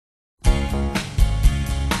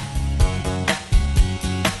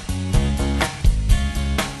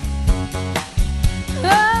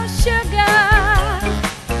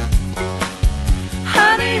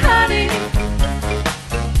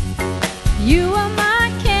You are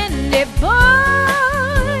my candy boy,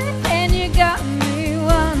 and you got me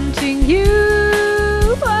wanting you.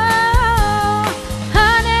 Oh,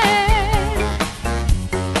 honey,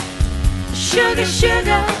 sugar,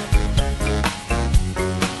 sugar,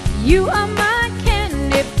 you are my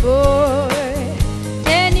candy boy,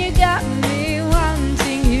 and you got me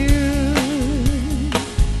wanting you.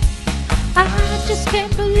 I just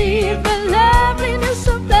can't believe the loveliness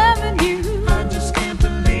of loving you. I just can't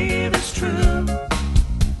believe it's true.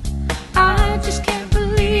 I just can't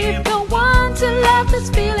believe the one to love this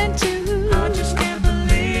feeling too. I just can't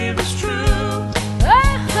believe it's true.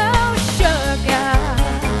 Oh, sugar,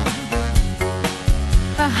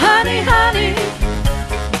 honey, honey,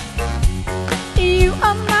 you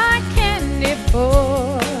are my candy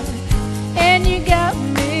boy, and you got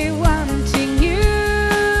me wanting you.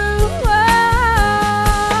 Oh,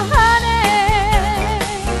 honey,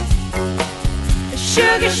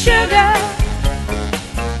 sugar, sugar,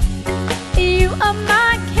 you are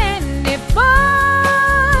my candy boy,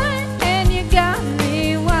 and you got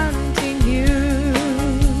me wanting you.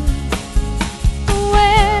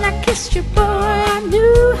 When I kissed you, boy, I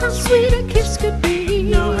knew how sweet a kiss